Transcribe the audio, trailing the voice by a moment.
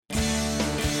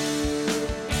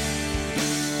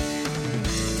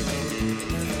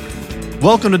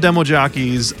Welcome to Demo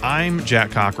Jockeys. I'm Jack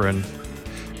Cochran.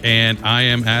 And I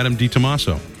am Adam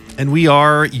DiTomasso. And we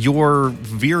are your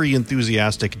very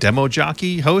enthusiastic demo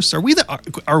jockey hosts. Are we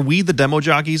the demo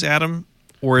jockeys, Adam?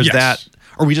 Or is Yes.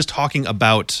 are we just talking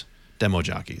about demo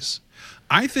jockeys?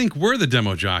 I think we're the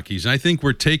demo jockeys. I think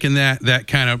we're taking that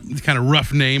kind of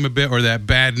rough name a bit, or that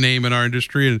bad name in our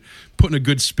industry, and putting a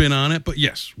good spin on it. But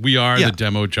yes, we are the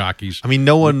demo jockeys. I mean,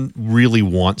 no one really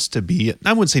wants to be.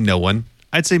 I wouldn't say no one.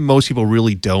 I'd say most people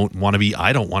really don't want to be.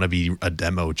 I don't want to be a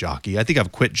demo jockey. I think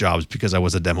I've quit jobs because I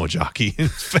was a demo jockey, in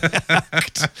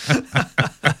fact.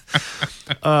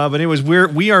 But anyways,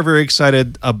 we are very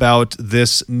excited about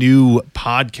this new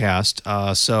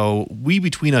podcast. So we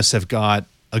between us have got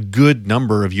a good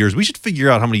number of years. We should figure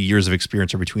out how many years of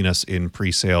experience are between us in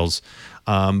pre-sales.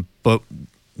 But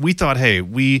we thought, hey,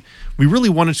 we really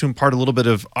wanted to impart a little bit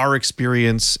of our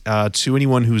experience to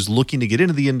anyone who's looking to get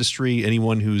into the industry,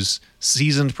 anyone who's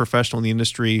seasoned professional in the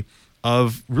industry,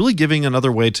 of really giving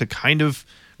another way to kind of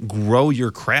grow your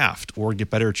craft or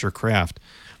get better at your craft.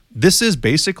 This is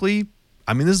basically,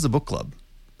 this is the book club,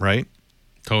 right?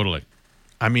 Totally.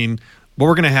 I mean, what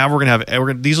we're going to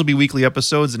have, these will be weekly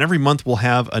episodes, and every month we'll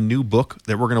have a new book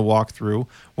that we're going to walk through.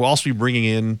 We'll also be bringing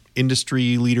in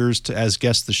industry leaders as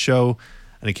guests of the show,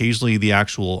 and occasionally the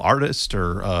actual artist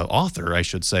or author, I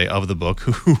should say, of the book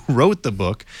who wrote the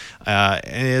book,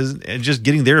 and just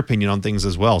getting their opinion on things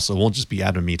as well. So it won't just be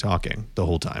Adam and me talking the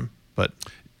whole time. But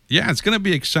yeah, it's going to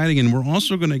be exciting, and we're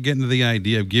also going to get into the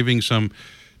idea of giving some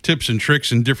tips and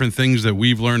tricks and different things that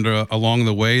we've learned along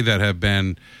the way that have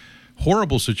been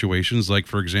horrible situations. Like,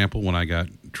 for example, when I got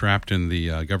trapped in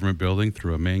the government building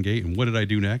through a man gate, and what did I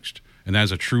do next? And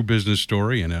that's a true business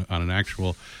story and on an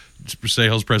actual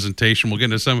sales presentation. We'll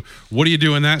get into what do you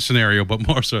do in that scenario, but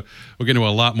more so we'll get into a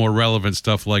lot more relevant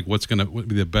stuff, like what would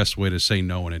be the best way to say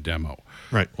no in a demo,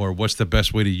 right? Or what's the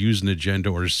best way to use an agenda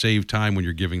or to save time when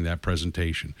you're giving that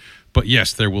presentation. But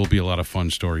yes, there will be a lot of fun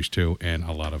stories too, and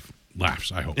a lot of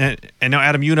laughs, I hope. And now,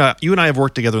 Adam, you and I have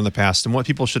worked together in the past, and what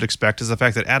people should expect is the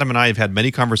fact that Adam and I have had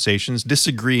many conversations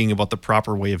disagreeing about the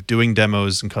proper way of doing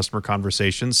demos and customer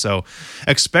conversations. So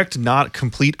expect not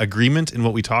complete agreement in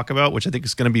what we talk about, which I think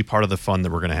is going to be part of the fun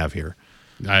that we're going to have here.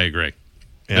 I agree.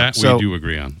 Yeah, we do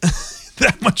agree on.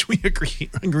 That much we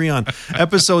agree on.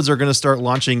 Episodes are going to start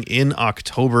launching in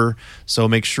October, so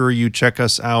make sure you check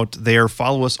us out there.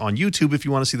 Follow us on YouTube if you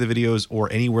want to see the videos,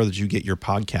 or anywhere that you get your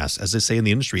podcasts, as they say in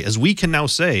the industry, as we can now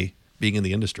say, being in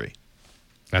the industry.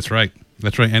 That's right.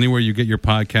 Anywhere you get your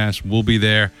podcast, we'll be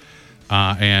there,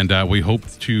 and we hope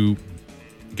to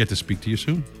get to speak to you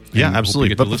soon. Yeah,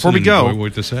 absolutely. But before we go,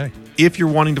 what to say, if you're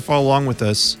wanting to follow along with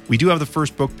us, we do have the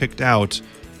first book picked out,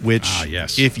 which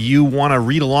if you want to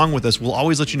read along with us, we'll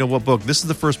always let you know what book. This is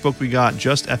the first book we got,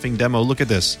 Just Effing Demo. Look at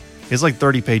this. It's like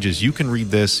 30 pages. You can read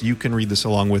this. You can read this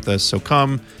along with us. So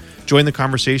come join the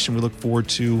conversation. We look forward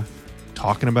to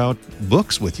talking about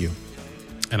books with you.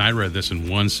 And I read this in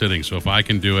one sitting, so if I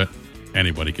can do it,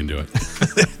 anybody can do it.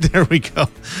 There we go.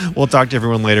 We'll talk to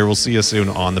everyone later. We'll see you soon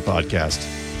on the podcast.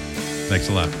 Thanks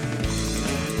a lot.